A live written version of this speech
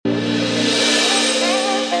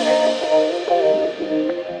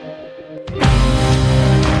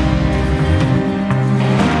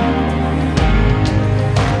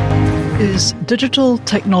Is digital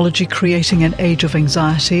technology creating an age of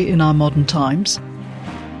anxiety in our modern times?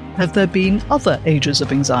 Have there been other ages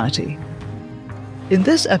of anxiety? In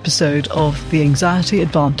this episode of The Anxiety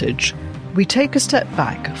Advantage, we take a step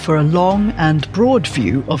back for a long and broad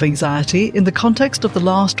view of anxiety in the context of the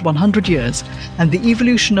last 100 years and the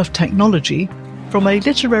evolution of technology from a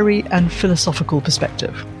literary and philosophical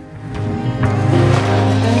perspective.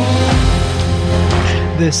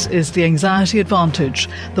 This is The Anxiety Advantage,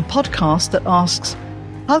 the podcast that asks,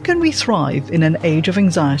 how can we thrive in an age of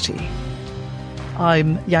anxiety?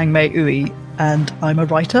 I'm Yang Mei Ui, and I'm a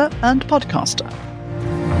writer and podcaster.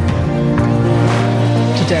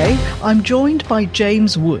 Today, I'm joined by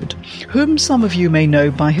James Wood, whom some of you may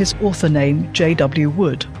know by his author name J.W.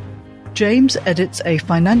 Wood. James edits a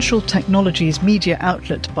financial technologies media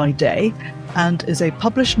outlet by day and is a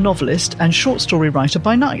published novelist and short story writer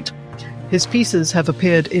by night. His pieces have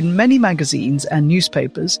appeared in many magazines and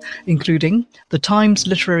newspapers, including The Times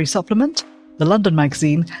Literary Supplement, The London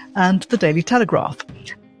Magazine, and The Daily Telegraph.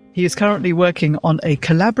 He is currently working on a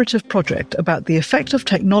collaborative project about the effect of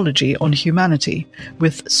technology on humanity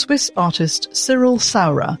with Swiss artist Cyril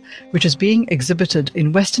Saura, which is being exhibited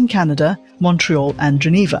in Western Canada, Montreal, and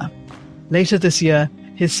Geneva. Later this year,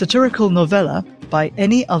 his satirical novella, By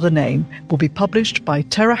Any Other Name, will be published by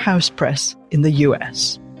Terra House Press in the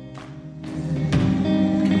US.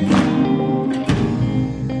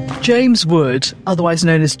 James Wood, otherwise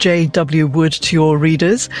known as J.W. Wood to your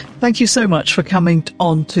readers, thank you so much for coming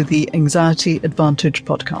on to the Anxiety Advantage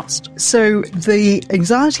podcast. So the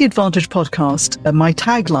Anxiety Advantage podcast, my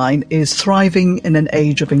tagline is thriving in an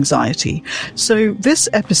age of anxiety. So this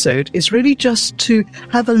episode is really just to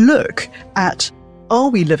have a look at,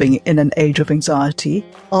 are we living in an age of anxiety?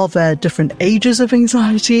 Are there different ages of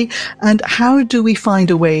anxiety? And how do we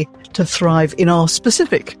find a way to thrive in our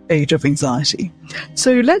specific age of anxiety?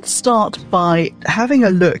 So let's start by having a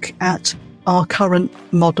look at our current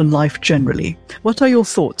modern life generally. What are your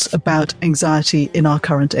thoughts about anxiety in our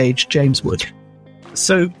current age, James Wood?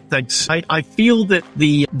 So, thanks. I feel that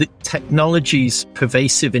the technology's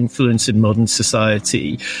pervasive influence in modern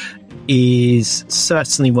society is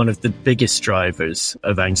certainly one of the biggest drivers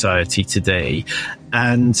of anxiety today.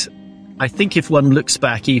 And I think if one looks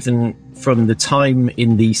back even from the time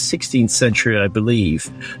in the 16th century, I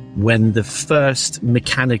believe, when the first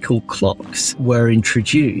mechanical clocks were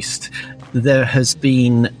introduced, there has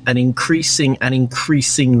been an increasing and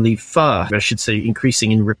increasingly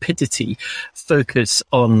increasing in rapidity, focus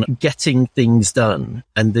on getting things done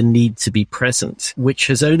and the need to be present, which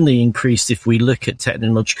has only increased if we look at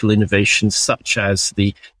technological innovations such as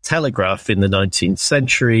the telegraph in the 19th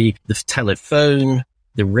century, the telephone,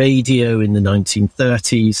 the radio in the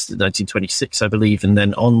 1930s, 1926, I believe, and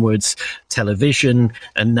then onwards, television,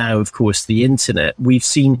 and now, of course, the internet. We've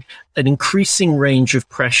seen an increasing range of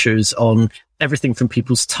pressures on everything from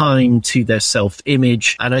people's time to their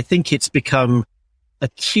self-image. And I think it's become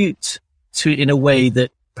acute in a way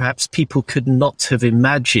that perhaps people could not have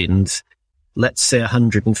imagined, let's say,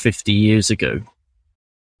 150 years ago.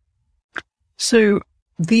 So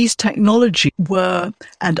these technologies were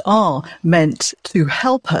and are meant to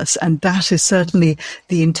help us, and that is certainly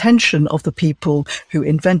the intention of the people who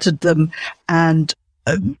invented them. And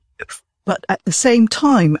but at the same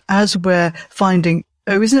time, as we're finding,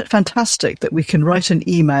 oh, isn't it fantastic that we can write an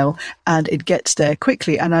email and it gets there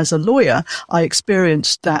quickly? And as a lawyer, I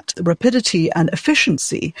experienced that rapidity and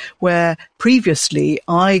efficiency where previously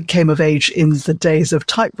I came of age in the days of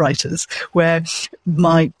typewriters, where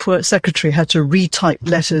my poor secretary had to retype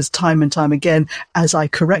letters time and time again as I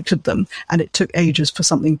corrected them. And it took ages for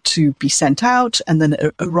something to be sent out. And then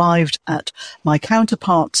it arrived at my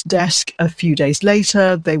counterpart's desk a few days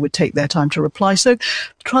later. They would take their time to reply. So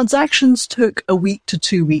transactions took a week to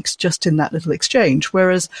 2 weeks just in that little exchange.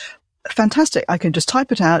 Whereas fantastic, I can just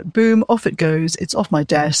type it out, boom, off it goes, it's off my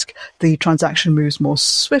desk, the transaction moves more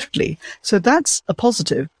swiftly. So that's a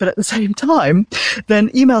positive, but at the same time, then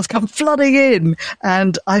emails come flooding in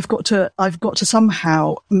and I've got to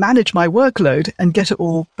somehow manage my workload and get it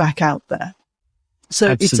all back out there. So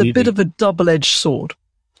Absolutely. It's a bit of a double-edged sword.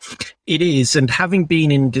 It is, and having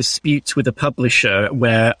been in disputes with a publisher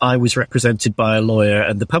where I was represented by a lawyer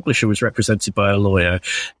and the publisher was represented by a lawyer,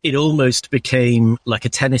 it almost became like a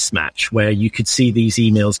tennis match where you could see these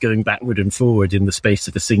emails going backward and forward in the space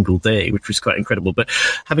of a single day, which was quite incredible. But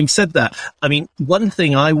having said that, I mean, one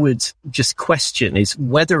thing I would just question is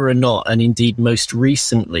whether or not, and indeed most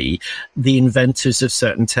recently, the inventors of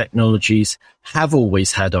certain technologies have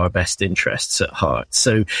always had our best interests at heart.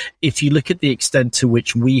 So if you look at the extent to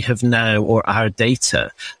which we have now, or our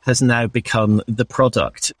data has now become the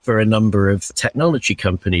product for a number of technology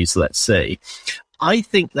companies, let's say, I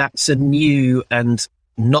think that's a new and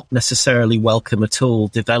not necessarily welcome at all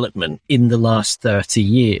development in the last 30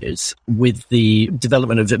 years with the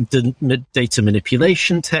development of data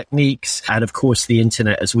manipulation techniques and, of course, the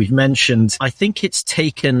internet, as we've mentioned. I think it's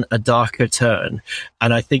taken a darker turn,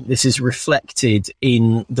 and I think this is reflected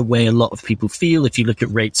in the way a lot of people feel if you look at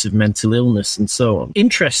rates of mental illness and so on.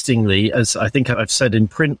 Interestingly, as I think I've said in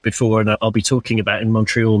print before, and I'll be talking about in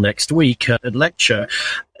Montreal next week at lecture,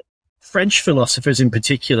 French philosophers in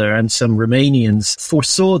particular, and some Romanians,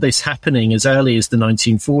 foresaw this happening as early as the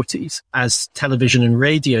 1940s. As television and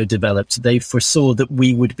radio developed, they foresaw that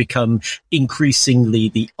we would become increasingly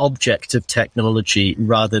the object of technology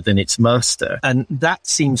rather than its master. And that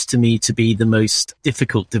seems to me to be the most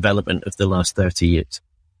difficult development of the last 30 years.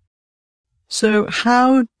 So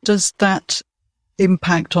how does that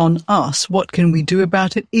impact on us? What can we do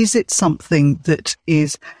about it? Is it something that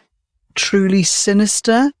is truly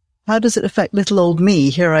sinister? How does it affect little old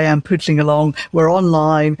me? Here I am pootling along. We're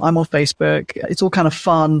online. I'm on Facebook. It's all kind of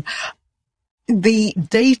fun. The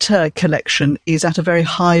data collection is at a very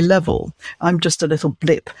high level. I'm just a little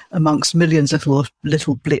blip amongst millions of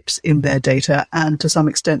little blips in their data. And to some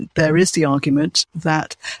extent, there is the argument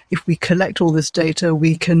that if we collect all this data,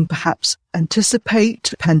 we can perhaps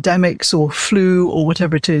anticipate pandemics or flu or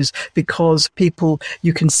whatever it is, because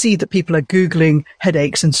you can see that people are Googling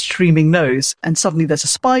headaches and streaming nose, and suddenly there's a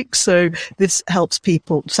spike. So this helps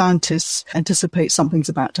scientists, anticipate something's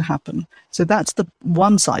about to happen. So that's the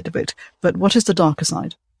one side of it. But what is the darker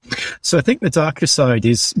side? So I think the darker side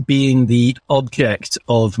is being the object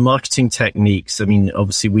of marketing techniques. I mean,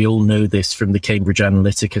 obviously, we all know this from the Cambridge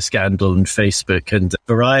Analytica scandal and Facebook and a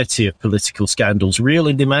variety of political scandals, real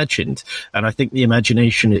and imagined. And I think the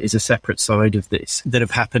imagination is a separate side of this that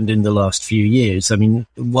have happened in the last few years. I mean,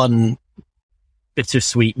 one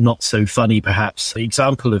bittersweet, not so funny, perhaps,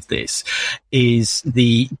 example of this is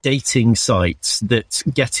the dating sites that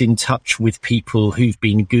get in touch with people who've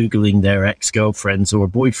been Googling their ex-girlfriends or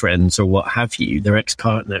boyfriends or what have you, their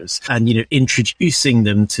ex-partners, and, introducing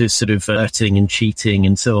them to sort of flirting and cheating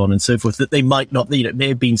and so on and so forth, that they might not, it may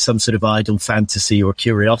have been some sort of idle fantasy or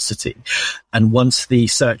curiosity. And once the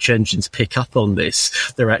search engines pick up on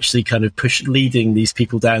this, they're actually kind of leading these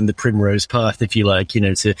people down the primrose path, if you like,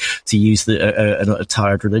 to use a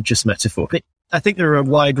tired religious metaphor. But I think there are a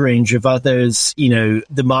wide range of others,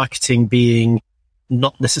 the marketing being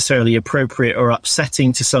not necessarily appropriate or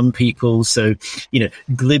upsetting to some people. So,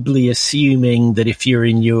 glibly assuming that if you're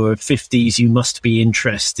in your 50s, you must be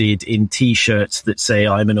interested in T-shirts that say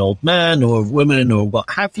I'm an old man or woman or what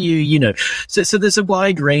have you, So there's a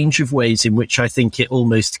wide range of ways in which I think it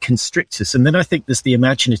almost constricts us. And then I think there's the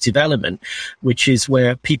imaginative element, which is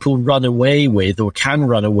where people run away with or can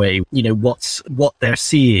run away, what they're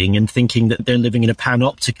seeing and thinking that they're living in a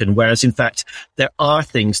panopticon, whereas in fact, there are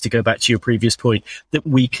things, to go back to your previous point, that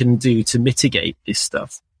we can do to mitigate this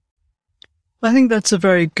stuff. I think that's a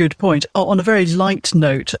very good point. On a very light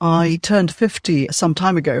note, I turned 50 some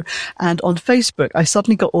time ago, and on Facebook, I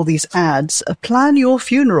suddenly got all these ads, plan your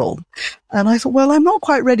funeral. And I thought, well, I'm not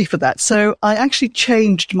quite ready for that. So I actually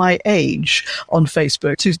changed my age on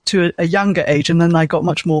Facebook to a younger age, and then I got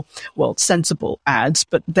much more, sensible ads,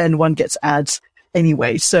 but then one gets ads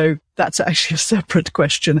anyway. So that's actually a separate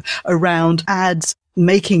question around ads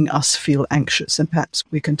making us feel anxious, and perhaps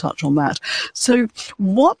we can touch on that. So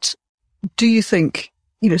what do you think,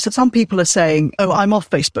 so some people are saying, oh, I'm off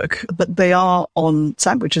Facebook, but they are on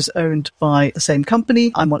WhatsApp, which is owned by the same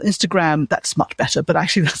company. I'm on Instagram. That's much better, but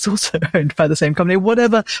actually that's also owned by the same company,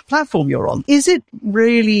 whatever platform you're on. Is it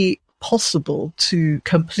really possible to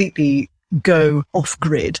completely go off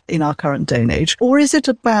grid in our current day and age? Or is it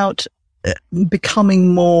about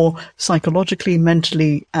becoming more psychologically,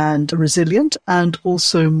 mentally and resilient, and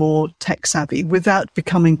also more tech savvy without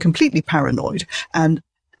becoming completely paranoid and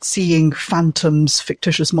seeing phantoms,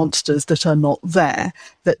 fictitious monsters that are not there,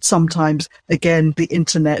 that sometimes, again, the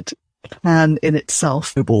internet can in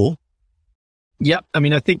itself ball? Yeah,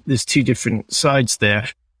 I think there's two different sides there.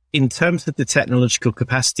 In terms of the technological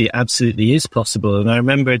capacity, it absolutely is possible. And I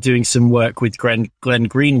remember doing some work with Glenn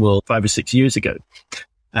Greenwald 5 or 6 years ago.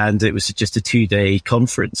 And it was just a 2-day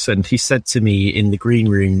conference. And he said to me in the green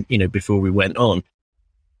room, before we went on,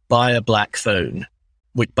 buy a black phone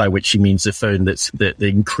by which she means a phone that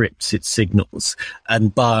encrypts its signals,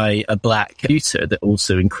 and by a black computer that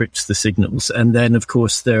also encrypts the signals. And then, of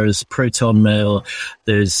course, there's Proton Mail,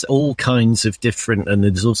 there's all kinds of different, and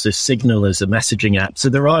there's also Signal as a messaging app. So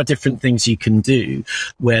there are different things you can do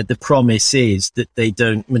where the promise is that they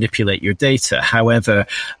don't manipulate your data. However,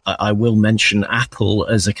 I will mention Apple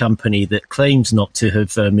as a company that claims not to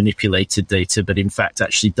have manipulated data, but in fact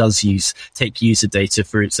actually does take user data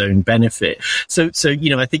for its own benefit. So,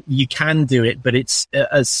 I think you can do it, but it's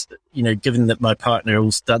given that my partner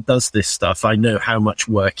also does this stuff, I know how much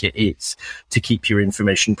work it is to keep your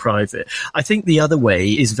information private. I think the other way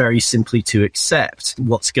is very simply to accept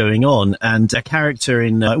what's going on. And a character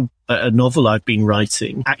in a novel I've been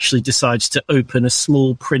writing actually decides to open a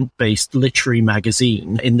small print-based literary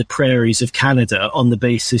magazine in the prairies of Canada on the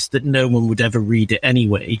basis that no one would ever read it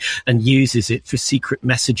anyway, and uses it for secret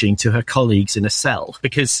messaging to her colleagues in a cell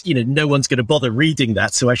because, no one's going to bother reading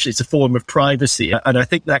that. So actually it's a form of privacy. And I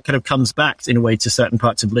think that kind of comes back in a way to certain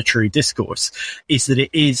parts of literary discourse, is that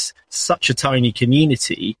it is such a tiny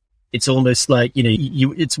community. It's almost like,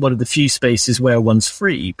 it's one of the few spaces where one's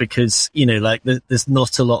free because, there's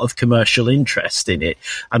not a lot of commercial interest in it.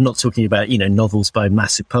 I'm not talking about, novels by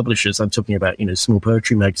massive publishers. I'm talking about, small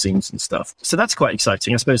poetry magazines and stuff. So that's quite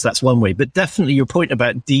exciting. I suppose that's one way. But definitely your point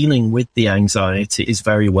about dealing with the anxiety is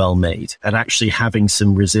very well made, and actually having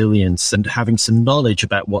some resilience and having some knowledge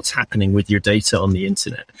about what's happening with your data on the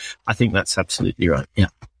internet. I think that's absolutely right. Yeah.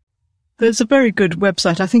 There's a very good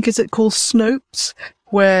website. I think, is it called Snopes,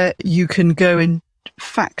 where you can go and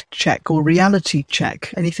fact check or reality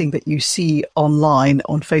check anything that you see online,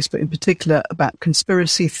 on Facebook in particular, about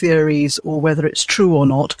conspiracy theories or whether it's true or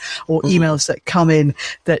not, or emails that come in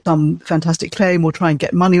that some fantastic claim or try and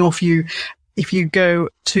get money off you. If you go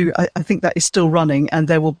to, I think that is still running, and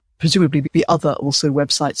there will presumably be other also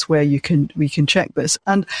websites where we can check this.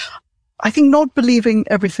 And I think not believing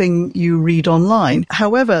everything you read online.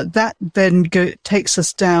 However, that then takes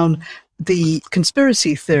us down the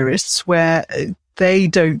conspiracy theorists, where they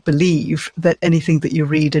don't believe that anything that you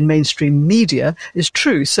read in mainstream media is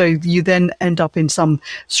true. So you then end up in some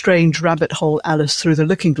strange rabbit hole, Alice through the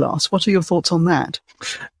looking glass. What are your thoughts on that?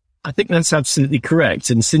 I think that's absolutely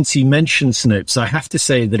correct. And since you mentioned Snopes, I have to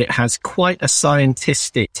say that it has quite a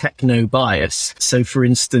scientific techno bias. So, for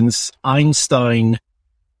instance, Einstein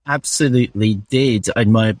absolutely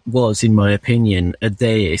was, in my opinion, a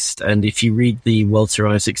deist. And if you read the Walter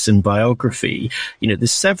Isaacson biography,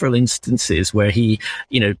 there's several instances where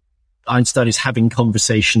Einstein is having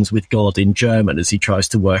conversations with God in German as he tries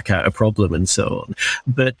to work out a problem and so on.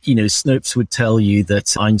 But, Snopes would tell you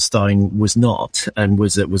that Einstein was not, and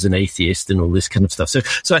was an atheist and all this kind of stuff.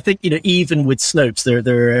 So I think, even with Snopes,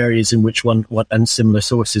 there are areas in which and similar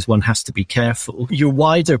sources, one has to be careful. Your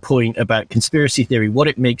wider point about conspiracy theory, what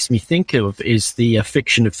it makes me think of is the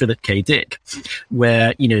fiction of Philip K. Dick,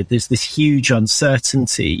 where, there's this huge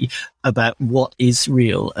uncertainty about what is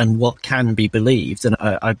real and what can be believed. And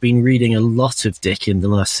I've been reading a lot of Dick in the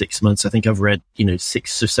last 6 months. I think I've read,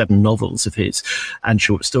 6 or 7 novels of his and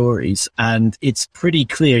short stories. And it's pretty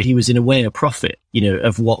clear he was in a way a prophet,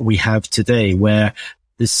 of what we have today, where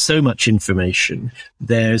there's so much information.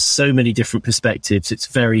 There's so many different perspectives. It's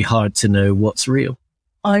very hard to know what's real.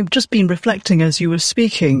 I've just been reflecting as you were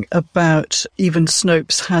speaking about even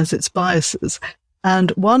Snopes has its biases. And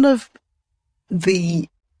one of the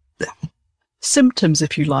symptoms,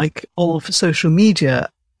 if you like, of social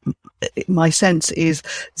media, my sense is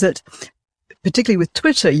that, particularly with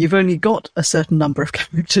Twitter, you've only got a certain number of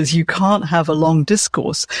characters. You can't have a long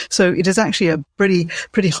discourse. So it is actually a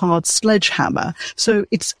pretty hard sledgehammer. So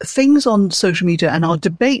it's things on social media, and our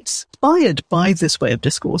debates inspired by this way of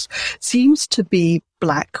discourse seems to be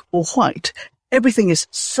black or white. Everything is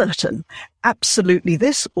certain, absolutely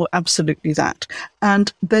this or absolutely that.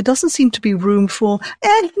 And there doesn't seem to be room for,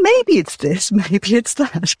 maybe it's this, maybe it's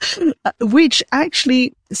that, which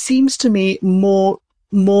actually seems to me more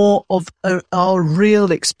of our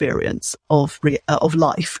real experience of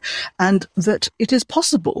life, and that it is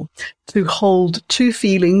possible to hold two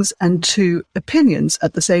feelings and two opinions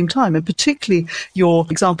at the same time. And particularly your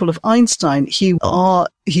example of Einstein, he's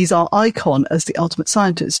our icon as the ultimate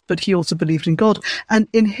scientist, but he also believed in God. And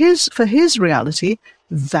for his reality,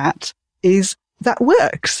 that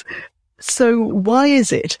works. So why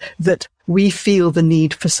is it that we feel the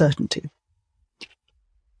need for certainty?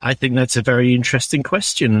 I think that's a very interesting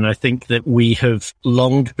question. And I think that we have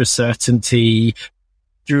longed for certainty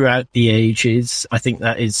throughout the ages. I think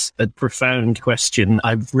that is a profound question.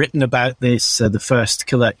 I've written about this, the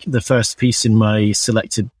first piece in my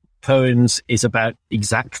selected poems is about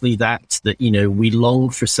exactly that, we long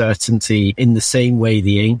for certainty in the same way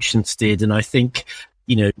the ancients did. And I think,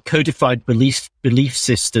 codified belief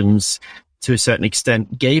systems to a certain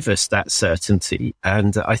extent gave us that certainty.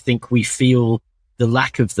 And I think we feel the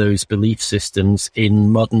lack of those belief systems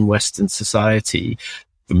in modern Western society,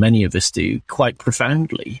 for many of us do, quite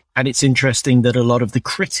profoundly. And it's interesting that a lot of the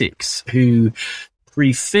critics who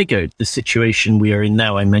prefigured the situation we are in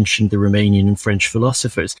now, I mentioned the Romanian and French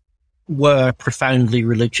philosophers, were profoundly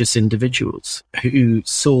religious individuals who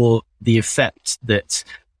saw the effect that,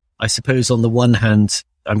 I suppose, on the one hand,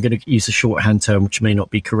 I'm going to use a shorthand term which may not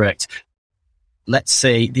be correct, let's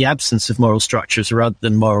say the absence of moral structures rather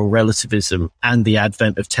than moral relativism and the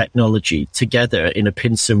advent of technology together in a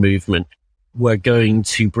pincer movement were going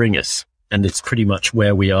to bring us. And it's pretty much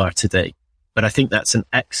where we are today. But I think that's an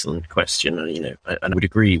excellent question. And I would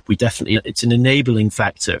agree. It's an enabling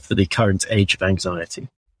factor for the current age of anxiety.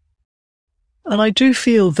 And I do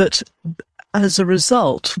feel that as a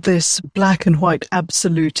result, this black and white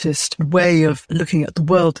absolutist way of looking at the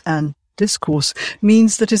world and discourse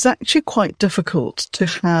means that it's actually quite difficult to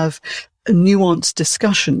have nuanced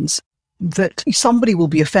discussions, that somebody will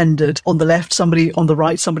be offended on the left, somebody on the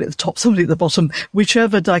right, somebody at the top, somebody at the bottom.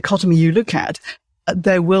 Whichever dichotomy you look at,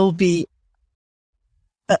 there will be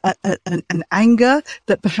an anger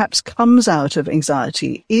that perhaps comes out of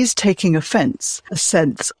anxiety is taking offense, a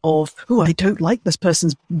sense of, I don't like this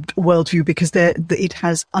person's worldview because it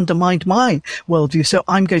has undermined my worldview, so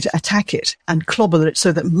I'm going to attack it and clobber it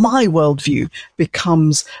so that my worldview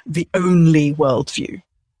becomes the only worldview.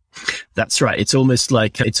 That's right. It's almost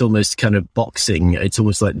kind of boxing. It's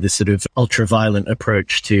almost like this sort of ultra-violent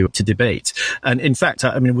approach to debate. And in fact,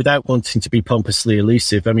 without wanting to be pompously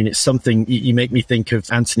elusive, it's something you make me think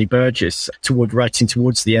of Anthony Burgess writing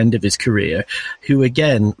towards the end of his career, who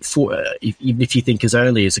again, even if you think as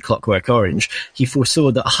early as A Clockwork Orange, he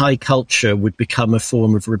foresaw that high culture would become a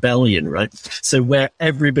form of rebellion, right? So where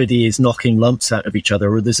everybody is knocking lumps out of each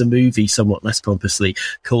other, or there's a movie somewhat less pompously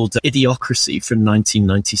called Idiocracy from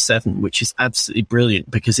 1997, which is absolutely brilliant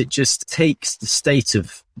because it just takes the state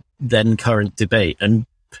of then current debate and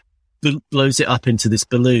blows it up into this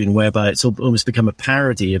balloon whereby it's almost become a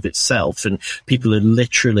parody of itself, and people are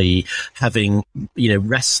literally having,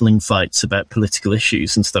 wrestling fights about political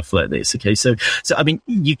issues and stuff like this. Okay. So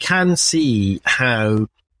you can see how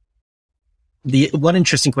the one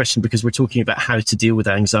interesting question, because we're talking about how to deal with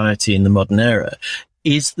anxiety in the modern era,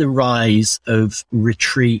 is the rise of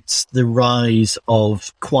retreats, the rise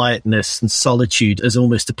of quietness and solitude as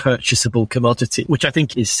almost a purchasable commodity, which I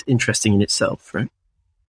think is interesting in itself, right?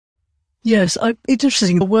 Yes, it's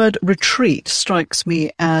interesting. The word retreat strikes me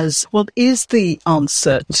as, is the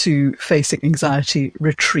answer to facing anxiety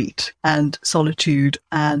retreat and solitude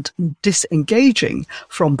and disengaging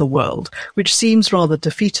from the world, which seems rather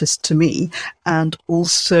defeatist to me. And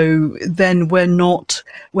also then we're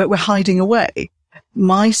hiding away.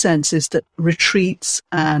 My sense is that retreats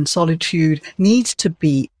and solitude need to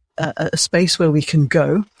be a space where we can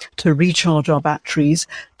go to recharge our batteries,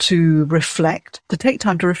 to reflect, to take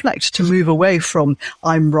time to reflect, to move away from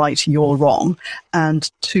I'm right, you're wrong, and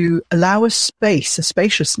to allow a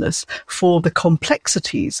spaciousness for the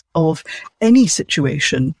complexities of any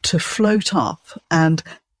situation to float up and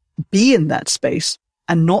be in that space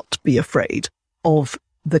and not be afraid of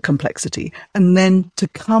the complexity, and then to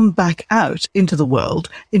come back out into the world,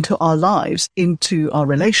 into our lives, into our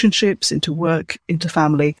relationships, into work, into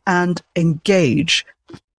family, and engage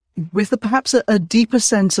with perhaps a deeper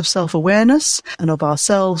sense of self-awareness and of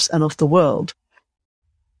ourselves and of the world.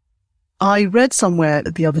 I read somewhere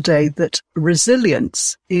the other day that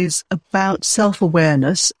resilience is about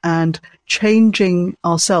self-awareness and changing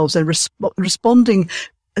ourselves and responding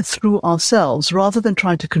through ourselves rather than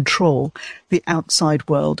trying to control the outside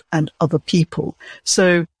world and other people.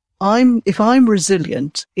 So if I'm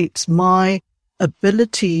resilient, it's my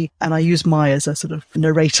ability, and I use my as a sort of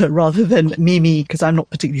narrator rather than me, because I'm not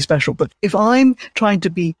particularly special. But if I'm trying to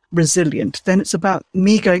be resilient, then it's about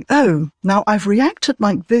me going, now I've reacted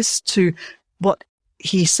like this to what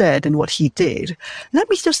he said and what he did. Let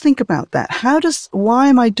me just think about that. Why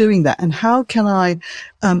am I doing that? And how can I,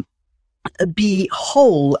 be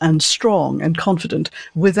whole and strong and confident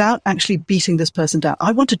without actually beating this person down?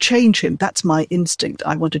 I want to change him. That's my instinct.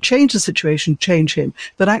 I want to change the situation, change him.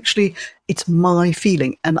 But actually, it's my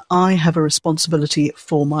feeling, and I have a responsibility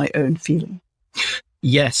for my own feeling.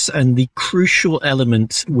 Yes, and the crucial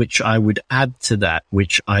element which I would add to that,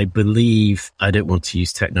 which I believe, I don't want to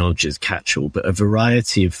use technology as catch-all, but a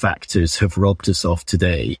variety of factors have robbed us of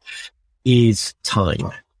today, is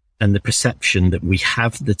time. and the perception that we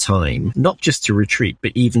have the time, not just to retreat,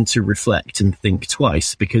 but even to reflect and think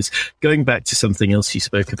twice. Because going back to something else you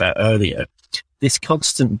spoke about earlier, this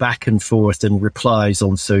constant back and forth and replies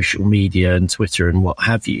on social media and Twitter and what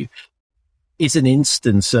have you is an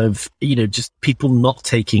instance of, just people not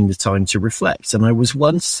taking the time to reflect. And I was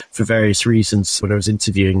once, for various reasons, when I was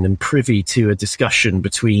interviewing them, privy to a discussion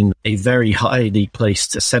between a very highly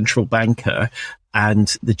placed central banker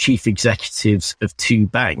and the chief executives of two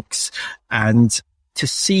banks. And to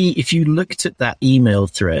see, if you looked at that email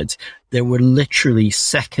thread, there were literally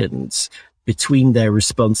seconds between their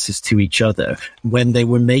responses to each other when they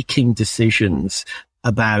were making decisions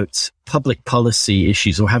about public policy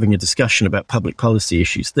issues or having a discussion about public policy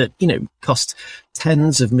issues that, cost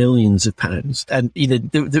tens of millions of pounds. And,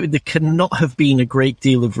 there cannot have been a great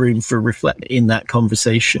deal of room for reflect in that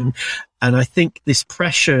conversation. And I think this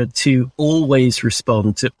pressure to always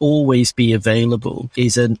respond, to always be available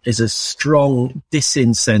is a strong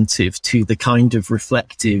disincentive to the kind of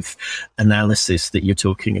reflective analysis that you're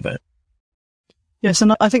talking about. Yes,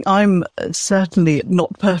 and I think I'm certainly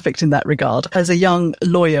not perfect in that regard. As a young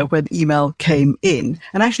lawyer, when email came in,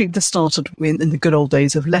 and actually this started in the good old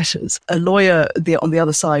days of letters, a lawyer on the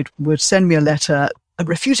other side would send me a letter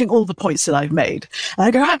refuting all the points that I've made. And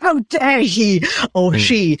I go, how dare he or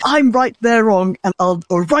she? I'm right, they're wrong, and I'll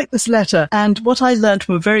write this letter. And what I learned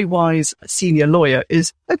from a very wise senior lawyer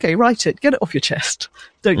is, okay, write it, get it off your chest.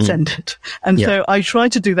 Don't send it. And so I try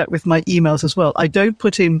to do that with my emails as well. I don't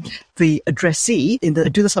put in the addressee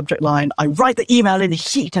do the subject line. I write the email in a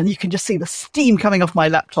heat, and you can just see the steam coming off my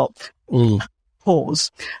laptop.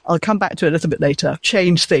 Pause. I'll come back to it a little bit later,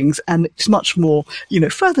 change things, and it's much more,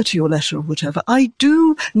 further to your letter or whatever. I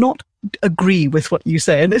do not agree with what you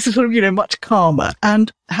say, and this is sort of, much calmer.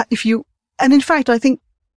 And in fact, I think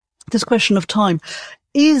this question of time,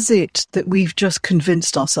 is it that we've just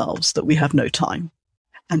convinced ourselves that we have no time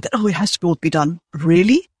and that, it has to all be done?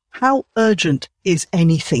 Really? How urgent is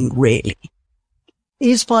anything really?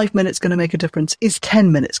 Is 5 minutes going to make a difference? Is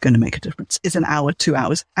 10 minutes going to make a difference? Is an hour, 2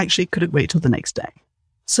 hours? Actually, could it wait till the next day?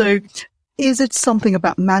 So is it something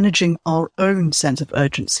about managing our own sense of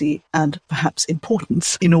urgency and perhaps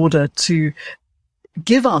importance in order to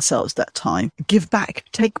give ourselves that time, take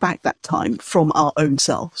back that time from our own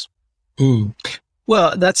selves?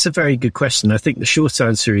 Well, that's a very good question. I think the short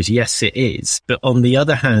answer is yes, it is. But on the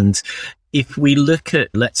other hand, if we look at,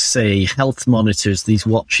 let's say, health monitors, these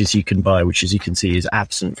watches you can buy, which as you can see is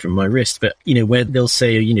absent from my wrist, but, where they'll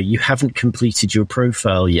say, you haven't completed your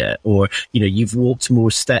profile yet, or, you've walked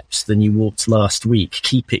more steps than you walked last week,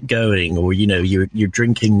 keep it going, or, you're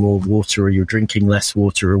drinking more water or you're drinking less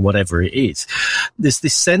water or whatever it is. There's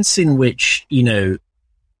this sense in which,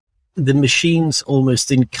 the machines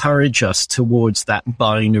almost encourage us towards that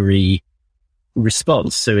binary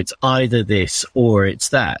response. So it's either this or it's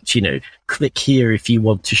that, click here if you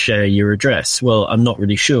want to share your address. Well, I'm not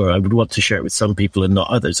really sure. I would want to share it with some people and not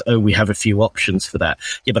others. Oh, we have a few options for that.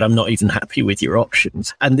 Yeah, but I'm not even happy with your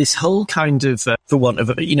options. And this whole kind of, for want of,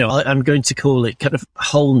 I'm going to call it kind of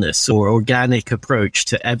wholeness or organic approach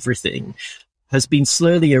to everything has been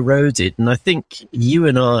slowly eroded. And I think you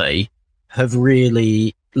and I have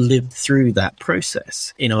really lived through that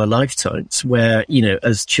process in our lifetimes where,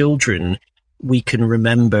 as children, we can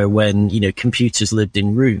remember when, computers lived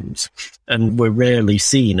in rooms and were rarely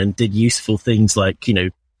seen and did useful things like,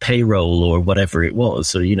 payroll or whatever it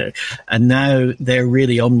was, or, and now they're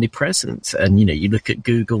really omnipresent. And, you look at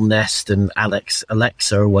Google Nest and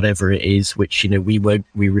Alexa or whatever it is, which,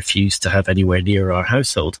 we refuse to have anywhere near our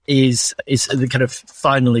household is the kind of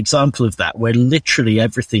final example of that, where literally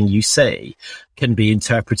everything you say can be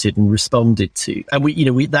interpreted and responded to. And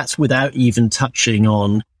we that's without even touching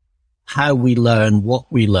on how we learn, what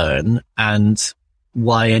we learn, and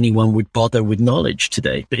why anyone would bother with knowledge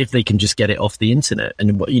today. But if they can just get it off the internet,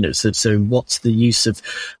 and so what's the use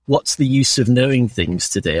of knowing things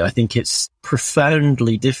today? I think it's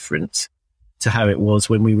profoundly different to how it was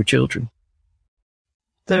when we were children.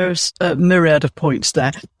 There's a myriad of points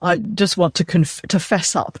there. I just want to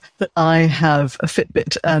fess up that I have a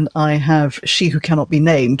Fitbit and I have She Who Cannot Be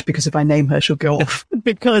Named, because if I name her, she'll go off.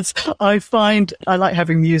 Because I find I like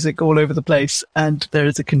having music all over the place and there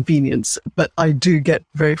is a convenience, but I do get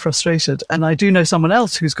very frustrated. And I do know someone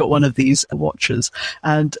else who's got one of these watches.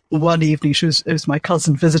 And one evening it was my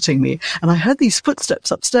cousin visiting me, and I heard these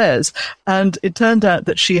footsteps upstairs, and it turned out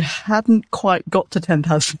that she hadn't quite got to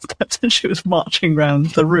 10,000 steps and she was marching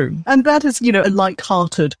around the room. And that is, a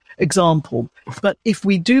light-hearted example. But if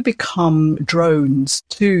we do become drones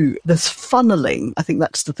to this funneling, I think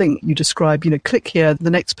that's the thing you describe, click here,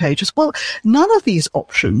 the next page is, well, none of these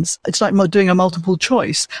options, it's like doing a multiple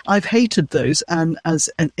choice. I've hated those. And as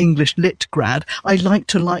an English lit grad, I like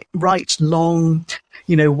to write long,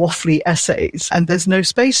 waffly essays, and there's no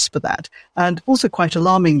space for that. And also quite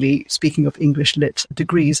alarmingly, speaking of English lit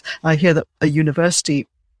degrees, I hear that a university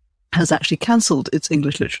has actually cancelled its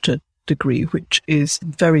English literature degree, which is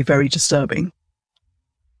very, very disturbing.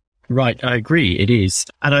 Right, I agree. It is.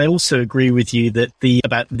 And I also agree with you that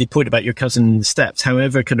about the point about your cousin steps,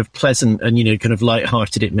 however kind of pleasant and, kind of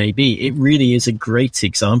lighthearted it may be, it really is a great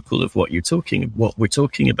example of what we're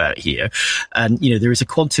talking about here. And, there is a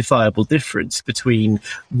quantifiable difference between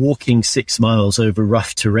walking 6 miles over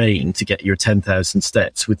rough terrain to get your 10,000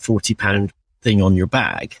 steps with £40 thing on your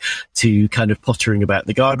bag to kind of pottering about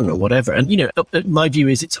the garden or whatever. And, my view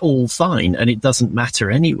is it's all fine and it doesn't matter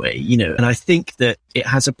anyway, and I think that it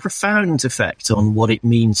has a profound effect on what it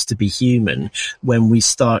means to be human when we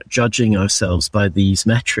start judging ourselves by these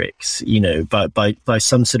metrics, by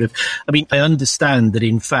some sort of, I understand that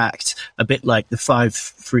in fact, a bit like the 5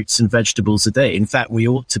 fruits and vegetables a day, in fact, we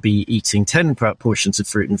ought to be eating 10 portions of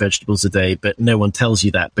fruit and vegetables a day, but no one tells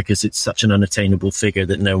you that because it's such an unattainable figure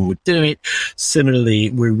that no one would do it.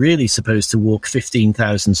 Similarly, we're really supposed to walk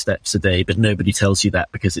 15,000 steps a day, but nobody tells you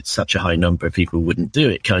that because it's such a high number, people wouldn't do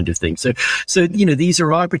it, kind of thing. So, these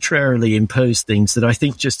are arbitrarily imposed things that I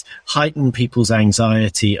think just heighten people's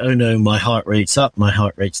anxiety. Oh no, my heart rate's up, my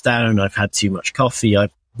heart rate's down, I've had too much coffee,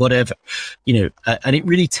 whatever, and it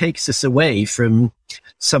really takes us away from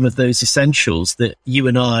some of those essentials that you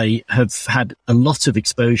and I have had a lot of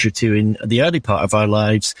exposure to in the early part of our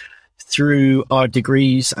lives through our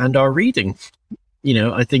degrees and our reading.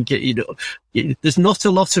 I think, there's not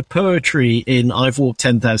a lot of poetry in I've walked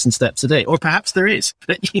 10,000 steps a day, or perhaps there is.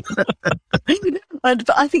 But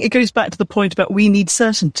I think it goes back to the point about we need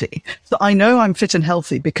certainty. So I know I'm fit and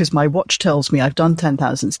healthy because my watch tells me I've done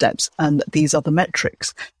 10,000 steps and these are the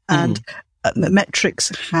metrics. And the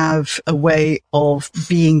metrics have a way of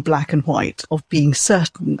being black and white, of being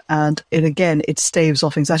certain. And it staves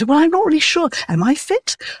off anxiety. Well, I'm not really sure. Am I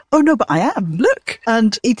fit? Oh, no, but I am. Look.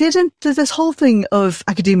 And there's this whole thing of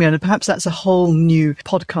academia, and perhaps that's a whole new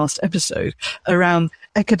podcast episode around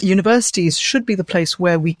universities should be the place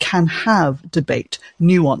where we can have debate,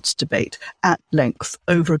 nuanced debate at length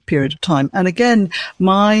over a period of time. And again,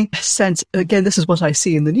 my sense, this is what I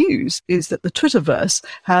see in the news, is that the Twitterverse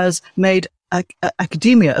has made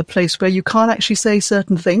academia a place where you can't actually say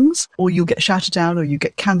certain things, or you get shouted down, or you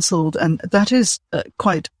get cancelled. And that is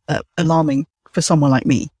quite alarming for someone like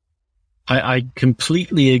me. I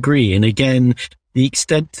completely agree. And again, the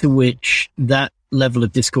extent to which that level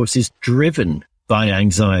of discourse is driven by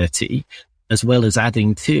anxiety, as well as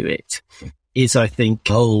adding to it, is, I think,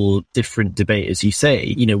 a whole different debate, as you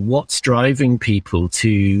say. What's driving people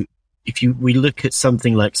to, we look at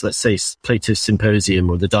something like, let's say, Plato's Symposium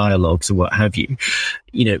or the dialogues or what have you,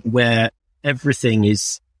 where everything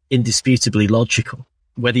is indisputably logical.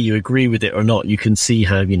 Whether you agree with it or not, you can see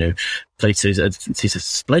how, Plato's a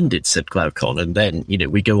splendid, said Glaucon. And then,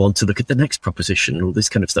 we go on to look at the next proposition and all this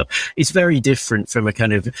kind of stuff. It's very different from a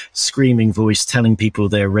kind of screaming voice telling people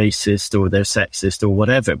they're racist or they're sexist or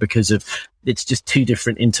whatever, because of it's just two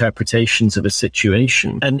different interpretations of a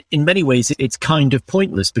situation. And in many ways, it's kind of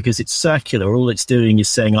pointless because it's circular. All it's doing is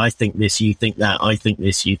saying, I think this, you think that, I think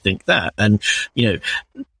this, you think that. And,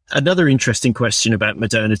 another interesting question about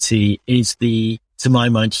modernity is to my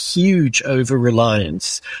mind, huge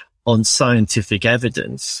over-reliance on scientific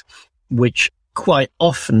evidence, which quite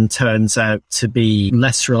often turns out to be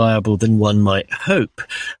less reliable than one might hope.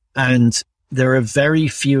 And there are very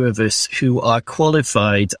few of us who are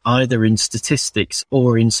qualified either in statistics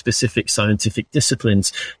or in specific scientific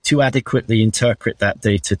disciplines to adequately interpret that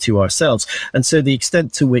data to ourselves. And so the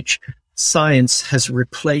extent to which science has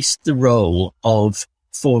replaced the role of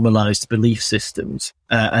formalized belief systems.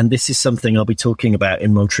 And this is something I'll be talking about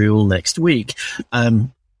in Montreal next week.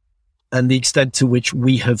 And the extent to which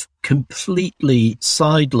we have completely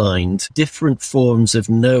sidelined different forms of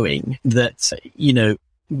knowing that,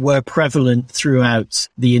 were prevalent throughout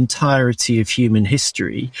the entirety of human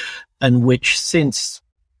history, and which since,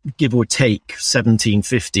 give or take,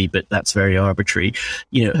 1750, but that's very arbitrary,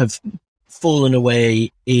 have fallen away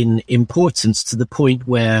in importance to the point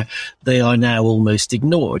where they are now almost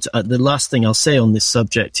ignored. The last thing I'll say on this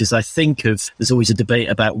subject is there's always a debate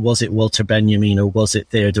about was it Walter Benjamin or was it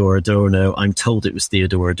Theodor Adorno? I'm told it was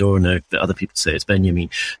Theodor Adorno, but other people say it's Benjamin,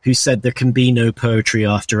 who said there can be no poetry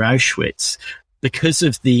after Auschwitz because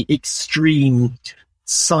of the extreme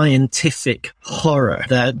scientific horror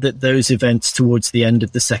that those events towards the end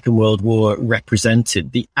of the Second World War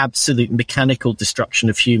represented, the absolute mechanical destruction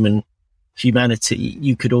of humanity.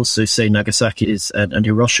 You could also say Nagasaki and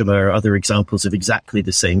Hiroshima are other examples of exactly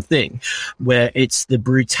the same thing, where it's the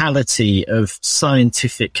brutality of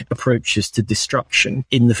scientific approaches to destruction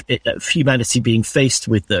of humanity being faced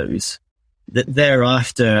with those, that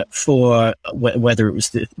thereafter, for whether it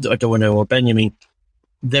was Adorno or Benjamin,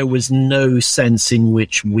 there was no sense in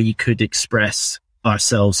which we could express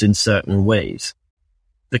ourselves in certain ways,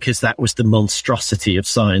 because that was the monstrosity of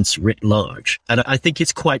science writ large. And I think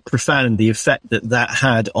it's quite profound, the effect that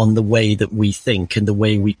had on the way that we think and the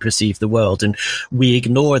way we perceive the world. And we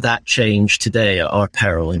ignore that change today at our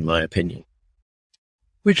peril, in my opinion.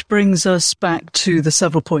 Which brings us back to the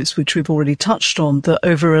several points which we've already touched on, the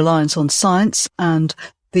over-reliance on science and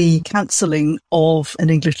the cancelling of an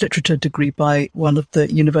English literature degree by one of the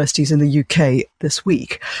universities in the UK this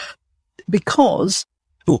week. Because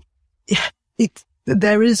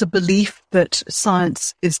there is a belief that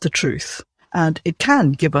science is the truth, and it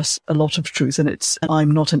can give us a lot of truth, and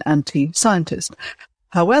I'm not an anti-scientist.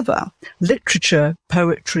 However, literature,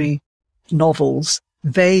 poetry, novels,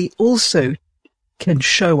 they also can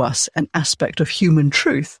show us an aspect of human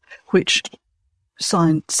truth, which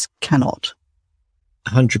science cannot.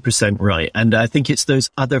 100% right. And I think it's those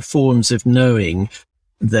other forms of knowing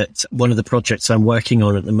that one of the projects I'm working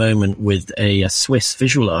on at the moment with a Swiss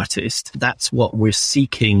visual artist, that's what we're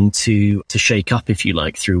seeking to shake up, if you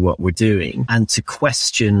like, through what we're doing, and to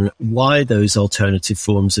question why those alternative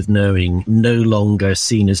forms of knowing no longer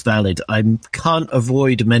seen as valid. I can't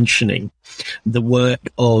avoid mentioning the work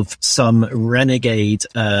of some renegade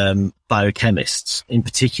biochemists, in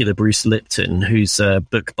particular Bruce Lipton, whose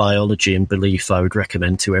book Biology and Belief I would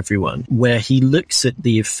recommend to everyone, where he looks at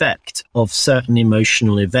the effect of certain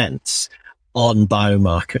emotional events on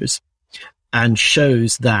biomarkers and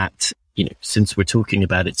shows that, since we're talking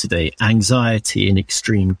about it today, anxiety and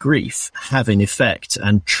extreme grief have an effect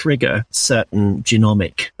and trigger certain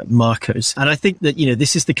genomic markers. And I think that,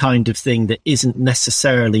 this is the kind of thing that isn't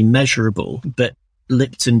necessarily measurable, but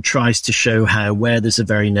Lipton tries to show how where there's a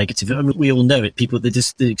very negative, I mean, we all know it, people, the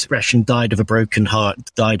expression died of a broken heart,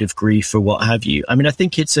 died of grief, or what have you. I mean, I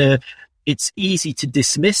think it's easy to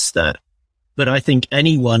dismiss that. But I think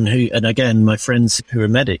anyone who, and again, my friends who are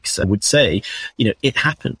medics, I would say, it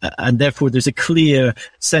happened. And therefore, there's a clear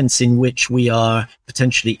sense in which we are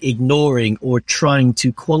potentially ignoring or trying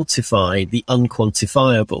to quantify the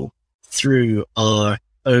unquantifiable through our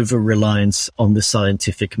over-reliance on the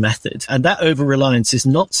scientific method. And that over-reliance is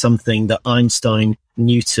not something that Einstein,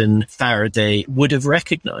 Newton, Faraday would have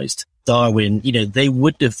recognized. Darwin, they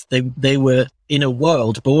were in a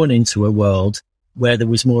world, born into a world where there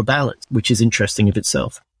was more balance, which is interesting of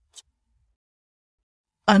itself.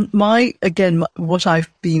 And my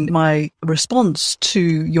response to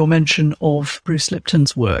your mention of Bruce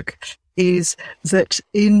Lipton's work is that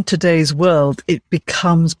in today's world, it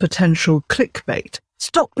becomes potential clickbait.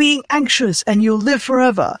 Stop being anxious and you'll live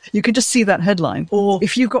forever. You can just see that headline. Or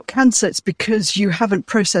if you've got cancer, it's because you haven't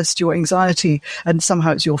processed your anxiety and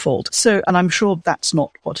somehow it's your fault. So, and I'm sure that's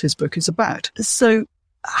not what his book is about. So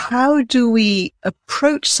how do we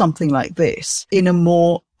approach something like this in a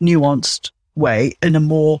more nuanced way, in a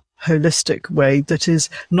more holistic way that is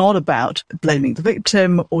not about blaming the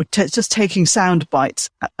victim or just taking sound bites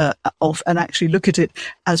off and actually look at it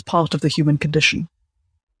as part of the human condition?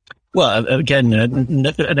 Well, again,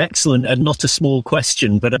 an excellent and not a small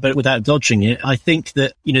question, but without dodging it, I think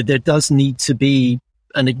that, there does need to be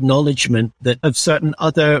an acknowledgement that of certain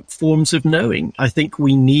other forms of knowing. I think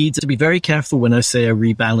we need to be very careful when I say a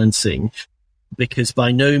rebalancing, because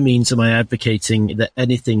by no means am I advocating that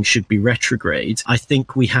anything should be retrograde. I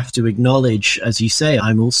think we have to acknowledge, as you say,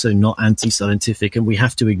 I'm also not anti-scientific, and we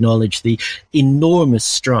have to acknowledge the enormous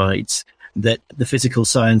strides that the physical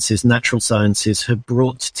sciences, natural sciences have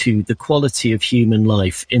brought to the quality of human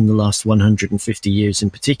life in the last 150 years in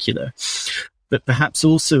particular. But perhaps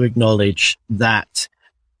also acknowledge that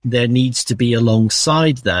there needs to be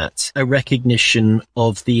alongside that a recognition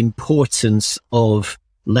of the importance of,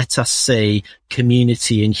 let us say,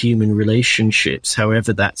 community and human relationships,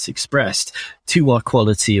 however that's expressed, to our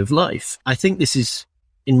quality of life. I think this is,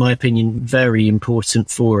 in my opinion, very important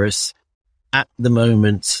for us at the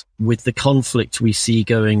moment, with the conflict we see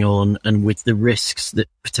going on and with the risks that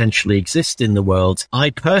potentially exist in the world. I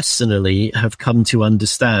personally have come to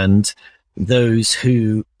understand those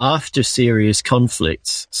who, after serious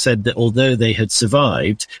conflicts, said that although they had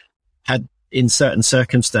survived, had in certain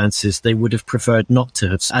circumstances, they would have preferred not to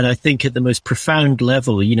have. And I think at the most profound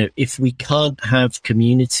level, you know, if we can't have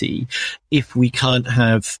community, if we can't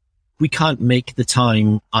make the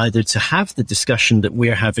time either to have the discussion that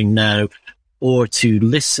we're having now or to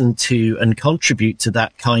listen to and contribute to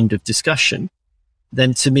that kind of discussion,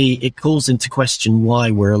 then to me, it calls into question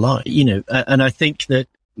why we're alive, you know, and I think that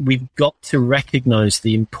we've got to recognize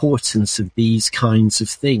the importance of these kinds of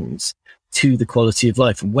things to the quality of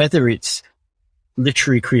life, whether it's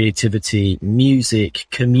literary creativity, music,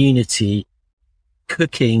 community,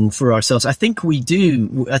 cooking for ourselves. I think we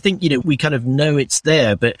do. I think, you know, we kind of know it's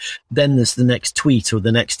there, but then there's the next tweet or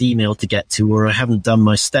the next email to get to, or I haven't done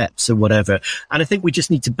my steps or whatever. And I think we just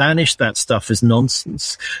need to banish that stuff as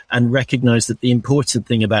nonsense and recognize that the important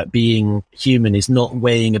thing about being human is not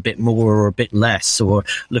weighing a bit more or a bit less or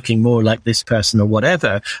looking more like this person or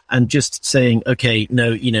whatever, and just saying, okay,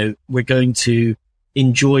 no, you know, we're going to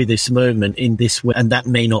enjoy this moment in this way, and that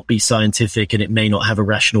may not be scientific and it may not have a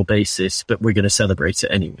rational basis, but we're going to celebrate it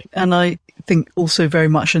anyway. And I think also very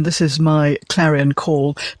much, and this is my clarion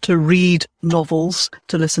call, to read novels,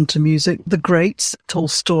 to listen to music. The greats,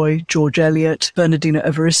 Tolstoy, George Eliot, Bernardino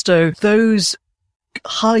Evaristo, those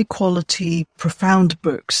high quality, profound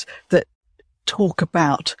books that talk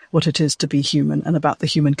about what it is to be human and about the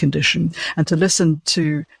human condition, and to listen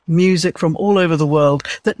to music from all over the world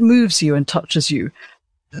that moves you and touches you.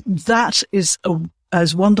 That is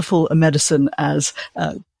as wonderful a medicine as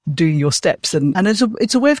doing your steps. And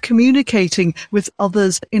it's a way of communicating with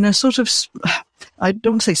others in a sort of, I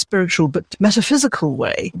don't want to say spiritual, but metaphysical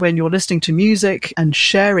way when you're listening to music and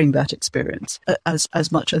sharing that experience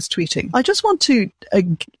as much as tweeting. I just want to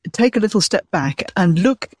take a little step back and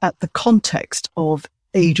look at the context of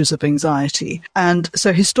ages of anxiety. And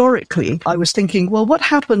so historically, I was thinking, well, what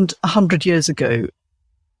happened 100 years ago?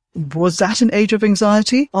 Was that an age of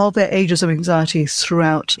anxiety? Are there ages of anxiety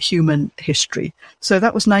throughout human history? So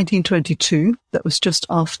that was 1922. That was just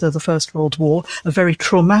after the First World War, a very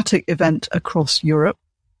traumatic event across Europe.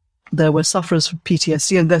 There were sufferers from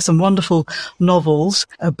PTSD, and there's some wonderful novels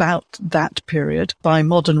about that period by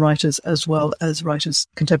modern writers as well as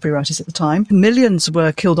contemporary writers at the time. Millions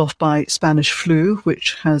were killed off by Spanish flu,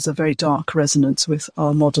 which has a very dark resonance with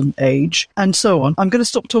our modern age, and so on. I'm going to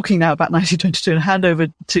stop talking now about 1922 and hand over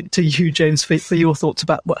to you, James, for your thoughts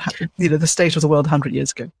about what happened, you know, the state of the world 100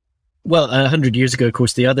 years ago. Well, 100 years ago, of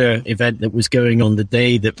course, the other event that was going on the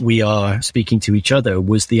day that we are speaking to each other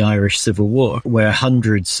was the Irish Civil War, where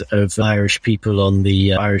hundreds of Irish people on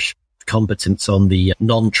the Irish combatants on the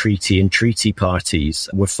non-treaty and treaty parties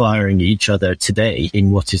were firing at each other today in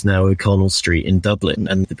what is now O'Connell Street in Dublin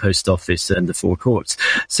and the post office and the Four Courts.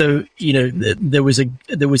 So, you know, there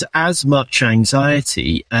was as much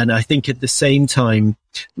anxiety. And I think at the same time,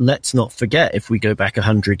 let's not forget, if we go back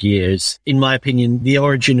 100 years, in my opinion, the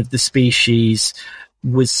origin of the species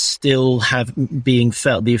was still being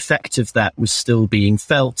felt. The effect of that was still being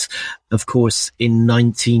felt. Of course, in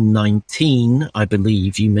 1919, I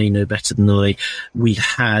believe, you may know better than I, we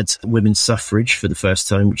had women's suffrage for the first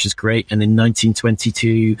time, which is great. And in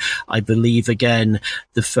 1922, I believe, again,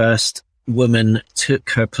 the first woman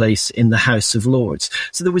took her place in the House of Lords.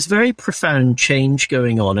 So there was very profound change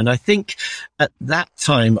going on. And I think at that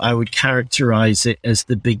time, I would characterize it as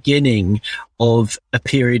the beginning of a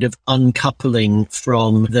period of uncoupling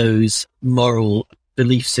from those moral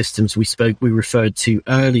belief systems we referred to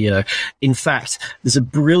earlier. In fact, there's a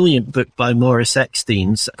brilliant book by Maurice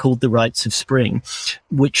Eckstein called The Rites of Spring,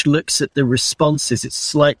 which looks at the responses, it's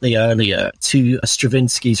slightly earlier, to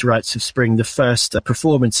Stravinsky's Rites of Spring, the first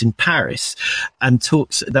performance in Paris, and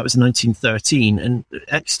talks, that was 1913, and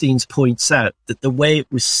Eckstein points out that the way it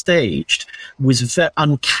was staged was very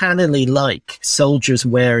uncannily like soldiers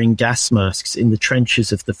wearing gas masks in the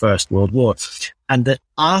trenches of the First World War. And that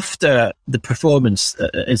after the performance,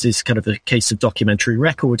 as is kind of a case of documentary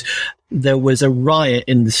record, there was a riot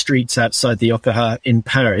in the streets outside the Opéra in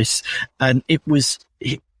Paris. And it was,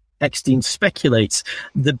 Eckstein speculates,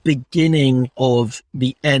 the beginning of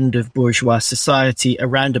the end of bourgeois society.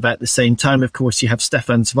 Around about the same time, of course, you have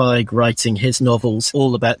Stefan Zweig writing his novels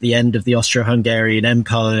all about the end of the Austro-Hungarian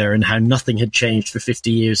Empire and how nothing had changed for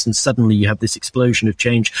 50 years. And suddenly you have this explosion of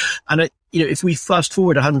change. And, if we fast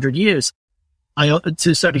forward 100 years, to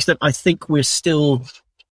a certain extent, I think we're still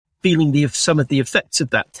feeling some of the effects of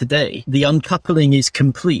that today. The uncoupling is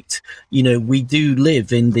complete. We do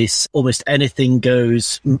live in this almost anything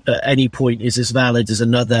goes, at any point is as valid as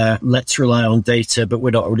another. Let's rely on data, but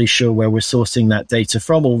we're not really sure where we're sourcing that data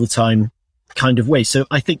from all the time kind of way. So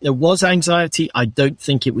I think there was anxiety. I don't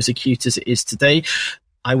think it was acute as it is today.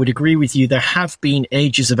 I would agree with you. There have been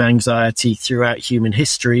ages of anxiety throughout human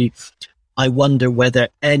history. I wonder whether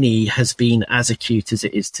any has been as acute as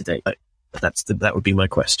it is today. That would be my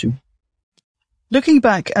question. Looking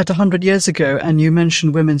back at 100 years ago, and you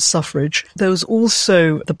mentioned women's suffrage, there was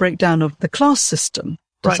also the breakdown of the class system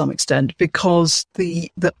to some extent, because the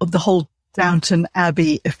whole Downton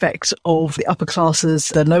Abbey effect of the upper classes,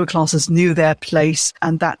 the lower classes knew their place,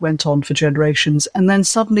 and that went on for generations. And then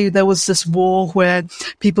suddenly there was this war where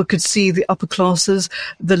people could see the upper classes,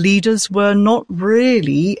 the leaders were not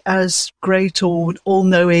really as great or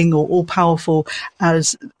all-knowing or all-powerful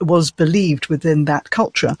as was believed within that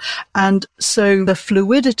culture. And so the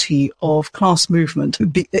fluidity of class movement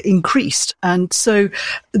increased. And so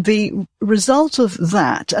the result of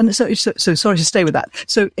that, and so sorry to stay with that.